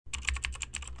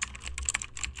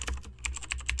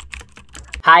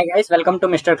Hi guys, welcome to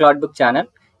Mr. Cloudbook channel.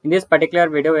 In this particular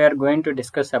video, we are going to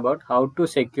discuss about how to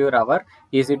secure our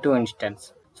EC2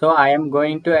 instance. So I am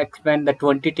going to explain the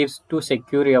 20 tips to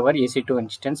secure your EC2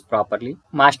 instance properly.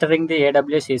 Mastering the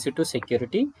AWS EC2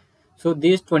 security. So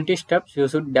these 20 steps you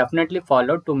should definitely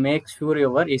follow to make sure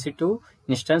your EC2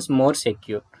 instance more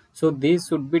secure. So these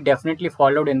should be definitely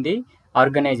followed in the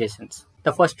organizations.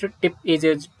 The first tip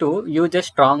is to use a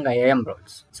strong IAM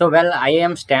roles. So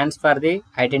IAM stands for the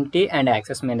Identity and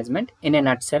Access Management. In a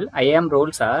nutshell, IAM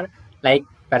roles are like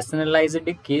personalized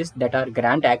keys that are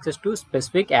grant access to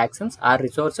specific actions or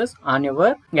resources on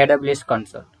your AWS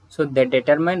console. So they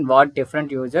determine what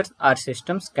different users or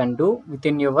systems can do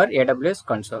within your AWS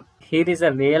console. Here is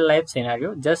a real life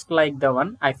scenario just like the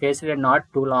one I faced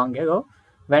not too long ago.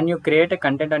 When you create a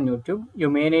content on YouTube, you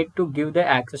may need to give the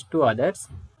access to others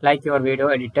like your video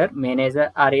editor,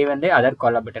 manager, or even the other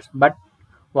collaborators. But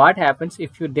what happens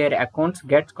if their accounts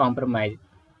get compromised?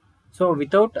 So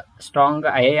without strong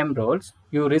IAM roles,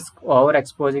 you risk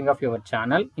overexposing of your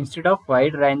channel. Instead of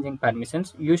wide-ranging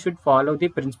permissions, you should follow the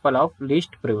principle of least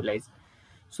privilege.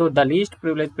 So the least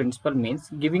privilege principle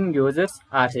means giving users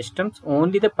or systems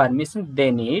only the permissions they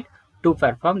need to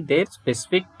perform their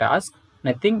specific task,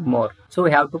 nothing more. So we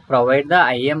have to provide the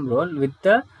IAM role with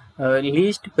the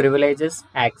least privileges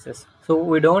access. So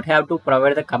we don't have to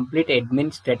provide the complete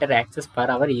administrator access for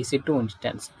our EC2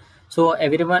 instance. So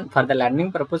everyone, for the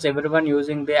learning purpose, everyone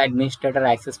using the administrator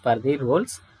access for the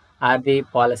roles or the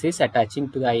policies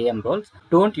attaching to the IAM roles.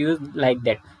 Don't use like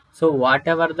that. So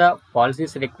whatever the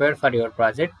policies required for your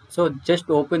project, so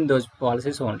just open those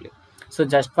policies only. So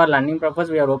just for learning purpose,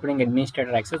 we are opening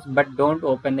administrator access, but don't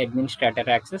open the administrator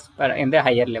access in the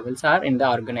higher levels or in the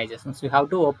organizations. You have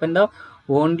to open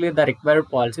only the required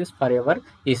policies for your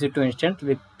EC2 instance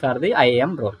for the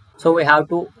IAM role. So we have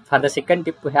to, for the second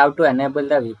tip, we have to enable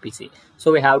the VPC.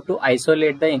 So we have to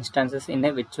isolate the instances in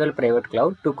a virtual private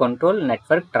cloud to control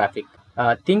network traffic.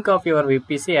 Think of your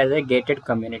VPC as a gated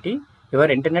community. Your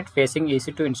internet facing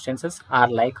EC2 instances are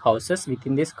like houses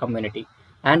within this community,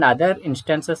 and other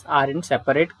instances are in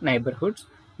separate neighborhoods.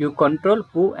 You control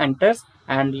who enters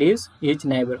and leaves each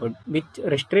neighborhood, which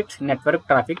restricts network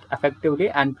traffic effectively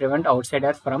and prevent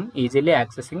outsiders from easily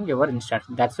accessing your instance.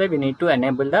 That's why we need to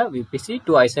enable the VPC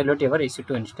to isolate your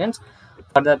EC2 instance.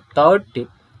 For the third tip,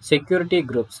 security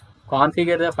groups.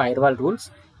 Configure the firewall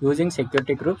rules using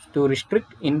security groups to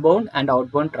restrict inbound and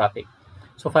outbound traffic.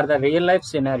 So for the real life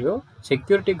scenario,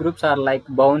 security groups are like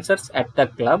bouncers at the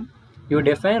club. You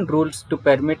define rules to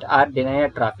permit or deny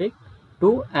traffic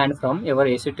to and from your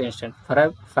EC2 instance.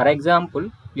 For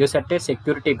example, you set a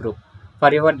security group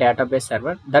for your database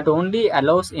server that only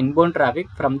allows inbound traffic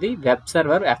from the web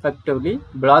server, effectively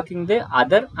blocking the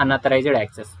other unauthorized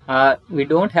access. We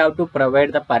don't have to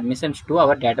provide the permissions to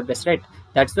our database, right?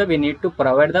 That's why we need to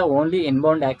provide the only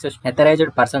inbound access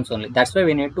authorized persons only. That's why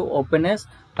we need to open a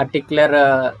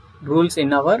particular rules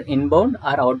in our inbound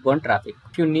or outbound traffic.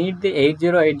 If you need the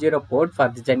 8080 port for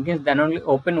the Jenkins, then only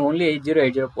open only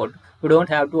 8080 port. You don't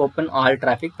have to open all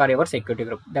traffic for your security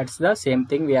group. That's the same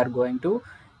thing we are going to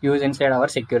use inside our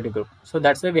security group. So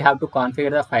that's why we have to configure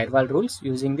the firewall rules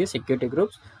using the security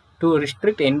groups to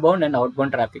restrict inbound and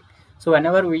outbound traffic. So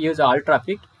whenever we use all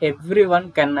traffic,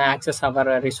 everyone can access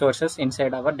our resources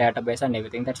inside our database and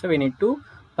everything. That's why we need to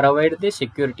provide the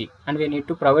security and we need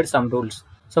to provide some rules.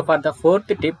 So for the fourth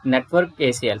tip, network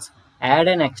ACLS. Add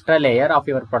an extra layer of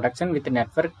your protection with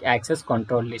network access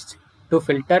control list to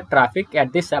filter traffic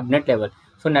at the subnet level.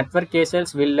 So network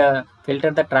ACLS will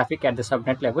filter the traffic at the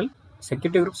subnet level.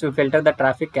 Security groups will filter the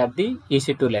traffic at the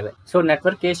EC2 level. So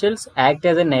network ACLS act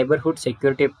as a neighborhood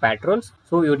security patrols.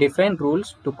 So you define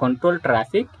rules to control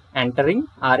traffic entering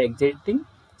or exiting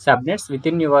subnets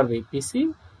within your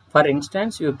VPC. For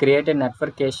instance, you create a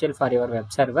network ACL for your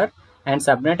web server and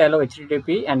subnet allow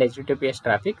HTTP and HTTPS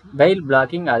traffic while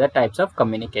blocking other types of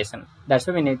communication. That's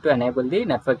why we need to enable the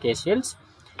network ACLs.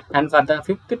 And for the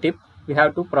fifth tip, we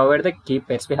have to provide the key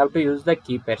pairs. We have to use the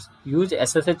key pairs. Use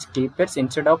SSH key pairs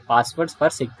instead of passwords for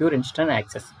secure instant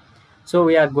access. So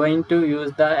we are going to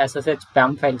use the SSH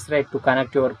PAM files, right, to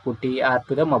connect your PuTTY or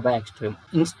to the mobile extreme.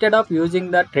 Instead of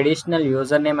using the traditional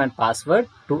username and password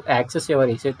to access your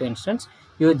EC2 instance,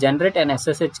 you generate an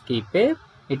SSH key pair.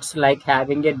 It's like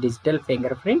having a digital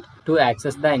fingerprint to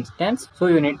access the instance. So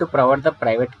you need to provide the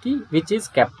private key, which is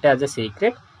kept as a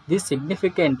secret. This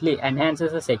significantly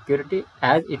enhances the security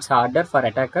as it's harder for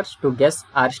attackers to guess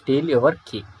or steal your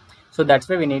key. So that's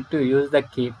why we need to use the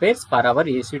key pairs for our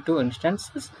EC2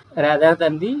 instances rather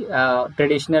than the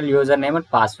traditional username and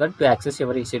password to access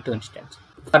your EC2 instance.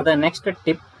 For the next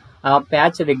tip,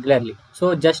 patch regularly.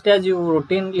 So just as you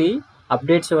routinely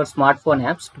updates your smartphone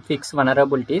apps to fix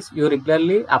vulnerabilities. You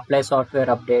regularly apply software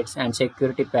updates and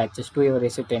security patches to your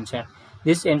EC2 instance.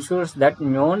 This ensures that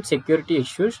known security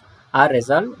issues are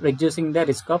resolved, reducing the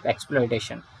risk of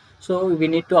exploitation. So we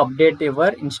need to update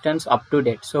your instance up to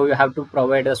date. So you have to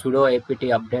provide a sudo apt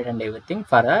update and everything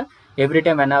for every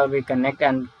time whenever we connect,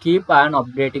 and keep on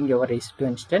updating your EC2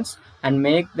 instance and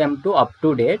make them to up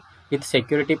to date with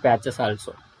security patches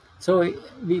also. So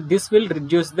this will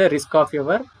reduce the risk of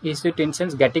your EC2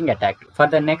 instance getting attacked. For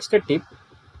the next tip,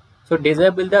 so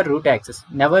disable the root access.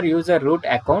 Never use the root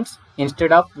accounts.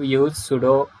 Instead of use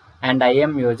sudo and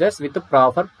IAM users with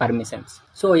proper permissions.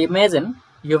 So imagine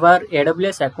your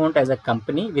AWS account as a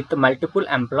company with multiple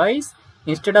employees.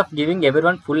 Instead of giving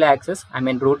everyone full access,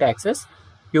 root access,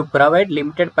 you provide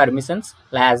limited permissions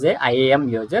as a IAM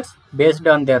users based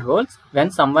on their roles.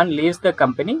 When someone leaves the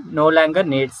company, no longer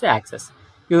needs access.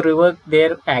 You revoke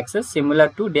their access, similar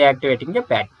to deactivating a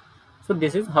pad. So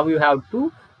this is how you have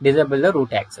to disable the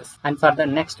root access. And for the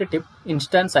next tip,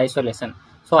 instance isolation.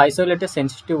 So isolate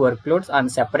sensitive workloads on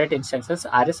separate instances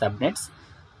or subnets.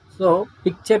 So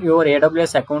picture your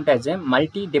AWS account as a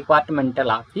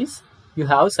multi-departmental office. You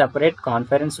have separate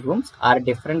conference rooms or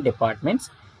different departments.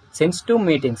 Sensitive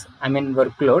meetings,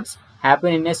 workloads,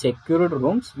 happen in a secured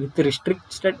rooms with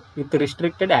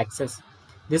restricted access.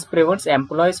 This prevents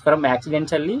employees from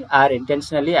accidentally or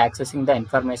intentionally accessing the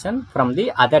information from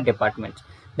the other departments.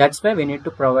 That's why we need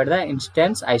to provide the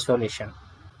instance isolation.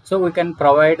 So we can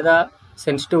provide the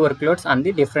sensitive workloads on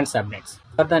the different subnets.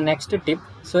 For the next tip,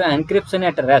 so encryption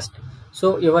at rest.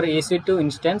 So your EC2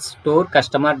 instance store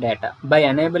customer data by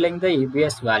enabling the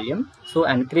EBS volume. So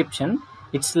encryption,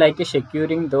 it's like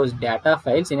securing those data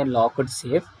files in a locked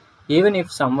safe. Even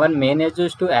if someone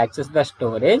manages to access the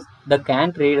storage, they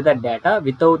can't read the data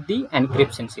without the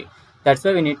encryption key. That's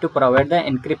why we need to provide the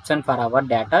encryption for our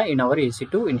data in our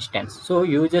EC2 instance. So we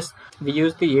use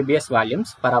the EBS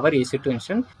volumes for our EC2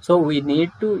 instance. So we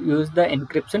need to use the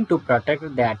encryption to protect the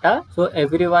data. So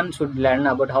everyone should learn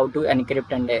about how to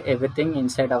encrypt and everything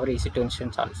inside our EC2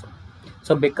 instance also.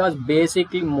 So because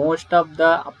basically most of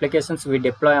the applications we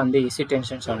deploy on the EC2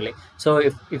 instance only. So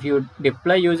if you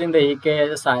deploy using the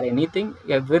EKS or anything,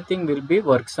 everything will be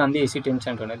works on the EC2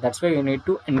 instance only. That's why you need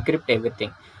to encrypt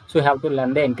everything. So you have to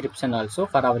learn the encryption also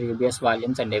for our EBS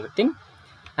volumes and everything.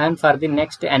 And for the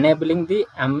next, enabling the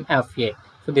MFA.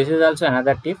 So this is also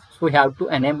another tip. So we have to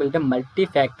enable the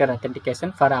multi-factor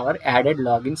authentication for our added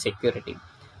login security.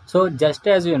 So just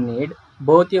as you need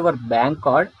both your bank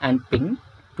card and PIN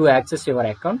to access your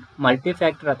account,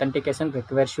 multi-factor authentication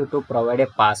requires you to provide a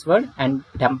password and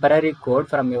temporary code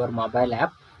from your mobile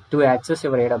app to access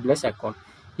your AWS account.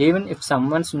 Even if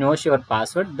someone knows your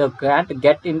password, they can't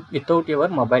get in without your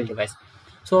mobile device.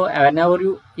 So whenever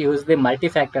you use the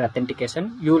multi-factor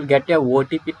authentication, you will get a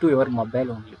OTP to your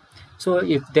mobile only. So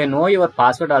if they know your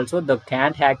password also, they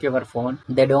can't hack your phone.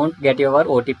 They don't get your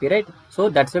OTP, right? So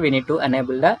that's why we need to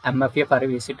enable the MFA for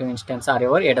EC2 instance or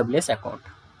your AWS account.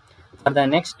 For the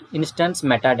next, instance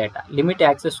metadata. Limit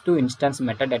access to instance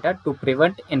metadata to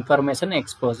prevent information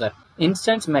exposure.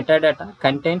 Instance metadata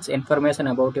contains information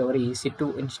about your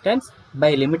EC2 instance.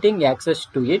 By limiting access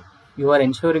to it, you are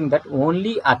ensuring that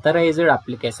only authorized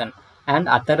application and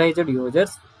authorized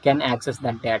users can access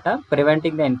that data,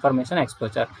 preventing the information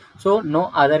exposure. So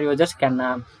no other users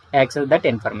can access that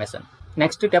information.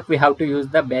 Next step, we have to use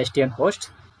the Bastion Host,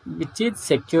 which is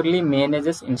securely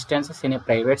manages instances in a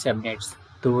private subnets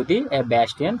through a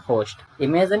Bastion Host.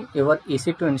 Imagine your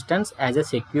EC2 instance as a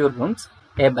secure rooms.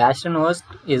 A Bastion Host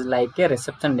is like a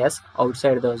reception desk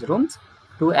outside those rooms.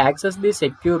 To access the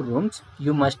secure rooms,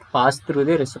 you must pass through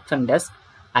the reception desk,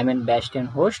 Bastion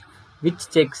Host, which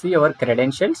checks your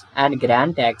credentials and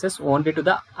grant access only to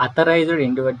the authorized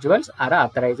individuals or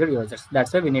authorized users.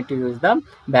 That's why we need to use the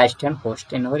Bastion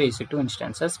Host in our EC2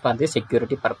 instances for the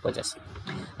security purposes.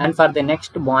 And for the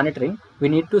next monitoring, we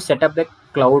need to set up the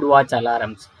CloudWatch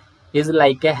alarms. Is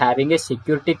like having a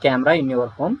security camera in your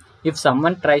home. If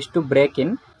someone tries to break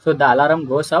in, so the alarm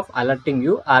goes off alerting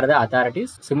you or the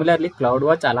authorities. Similarly,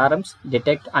 CloudWatch alarms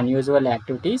detect unusual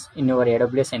activities in your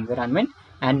AWS environment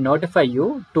and notify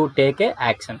you to take a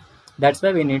action. That's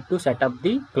why we need to set up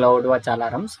the CloudWatch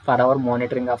alarms for our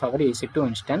monitoring of our EC2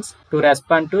 instance to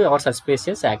respond to our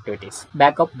suspicious activities.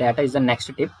 Backup data is the next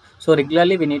tip. So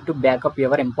regularly we need to back up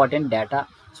your important data,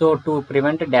 so to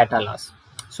prevent data loss.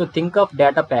 So think of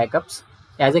data backups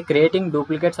as creating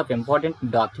duplicates of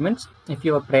important documents. If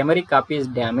your primary copy is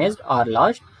damaged or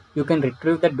lost, you can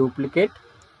retrieve the duplicate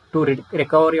to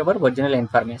recover your original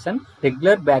information.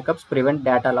 Regular backups prevent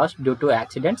data loss due to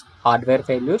accidents, hardware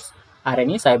failures, or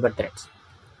any cyber threats.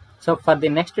 So for the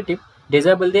next tip,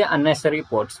 disable the unnecessary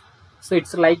ports. So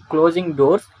it's like closing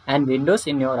doors and windows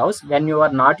in your house when you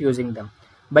are not using them.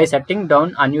 By shutting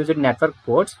down unused network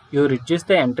ports, you reduce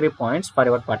the entry points for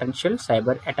your potential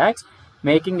cyber attacks,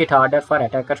 making it harder for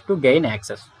attackers to gain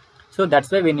access. So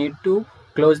that's why we need to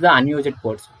close the unused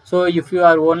ports. So if you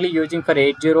are only using for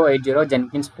 8080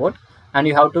 Jenkins port, and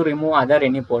you have to remove other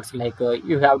any ports, like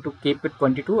you have to keep it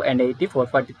 22 and 80,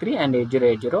 443 and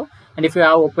 8080. And if you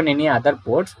have open any other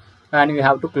ports, and you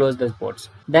have to close those ports,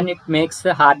 then it makes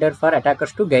harder for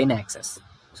attackers to gain access.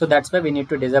 So that's why we need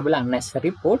to disable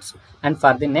unnecessary ports. And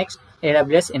for the next,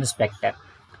 AWS Inspector.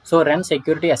 So run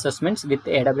security assessments with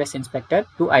AWS Inspector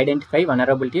to identify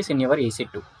vulnerabilities in your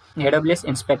EC2. AWS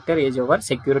Inspector is your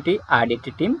security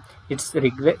audit team. It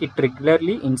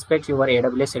regularly inspects your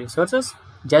AWS resources,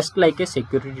 just like a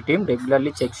security team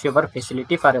regularly checks your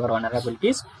facility for your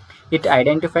vulnerabilities. It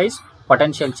identifies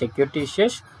potential security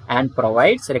issues and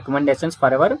provides recommendations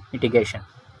for our mitigation.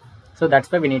 So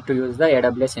that's why we need to use the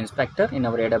AWS Inspector in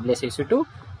our AWS EC2.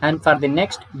 And for the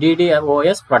next,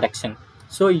 DDoS protection.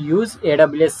 So use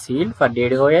AWS Shield for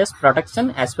DDoS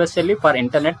protection, especially for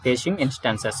internet-facing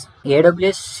instances.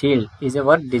 AWS Shield is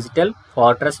our digital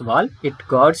fortress wall. It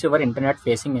guards your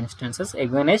internet-facing instances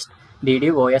against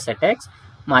DDoS attacks.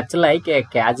 Much like a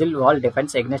casual wall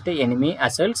defends against enemy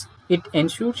assaults, it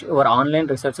ensures your online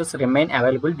resources remain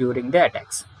available during the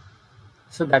attacks.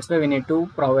 So that's why we need to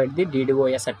provide the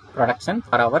DDoS protection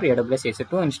for our AWS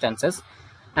EC2 instances.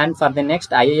 And for the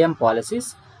next, IAM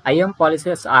policies. IAM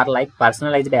policies are like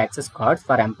personalized access cards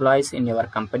for employees in your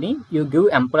company. You give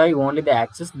employee only the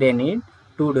access they need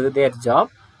to do their job,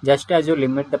 just as you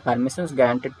limit the permissions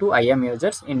granted to IAM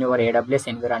users in your AWS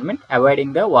environment,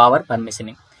 avoiding the over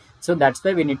permissioning. So that's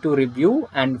why we need to review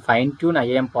and fine-tune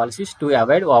IAM policies to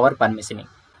avoid over permissioning.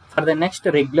 For the next,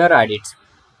 regular audits.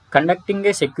 Conducting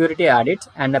a security audit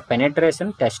and a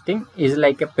penetration testing is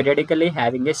like a periodically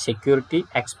having a security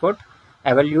expert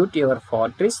evaluate your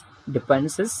fortress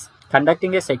defenses.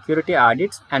 Conducting a security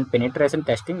audit and penetration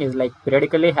testing is like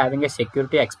periodically having a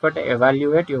security expert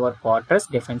evaluate your fortress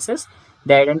defenses.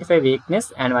 They identify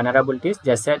weakness and vulnerabilities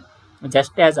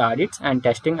just as audits and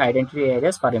testing identity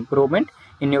areas for improvement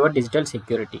in your digital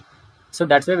security. So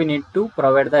that's why we need to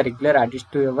provide the regular audits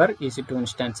to your EC2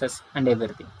 instances and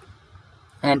everything.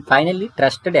 And finally,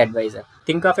 trusted advisor.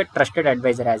 Think of a trusted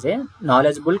advisor as a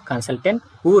knowledgeable consultant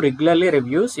who regularly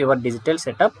reviews your digital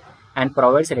setup and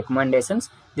provides recommendations.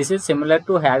 This is similar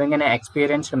to having an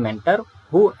experienced mentor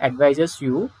who advises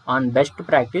you on best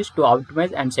practice to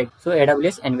optimize and check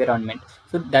AWS environment.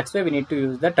 So that's why we need to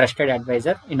use the trusted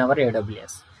advisor in our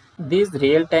AWS. These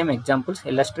real-time examples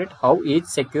illustrate how each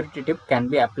security tip can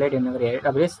be applied in our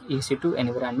AWS EC2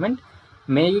 environment,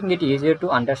 making it easier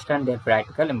to understand their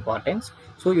practical importance.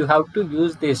 So you have to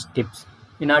use these tips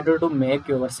in order to make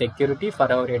your security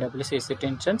for our AWS EC2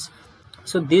 instance.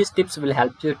 So these tips will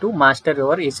help you to master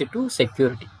your EC2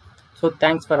 security. So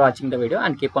thanks for watching the video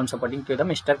and keep on supporting to the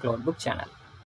Mr. Cloudbook channel.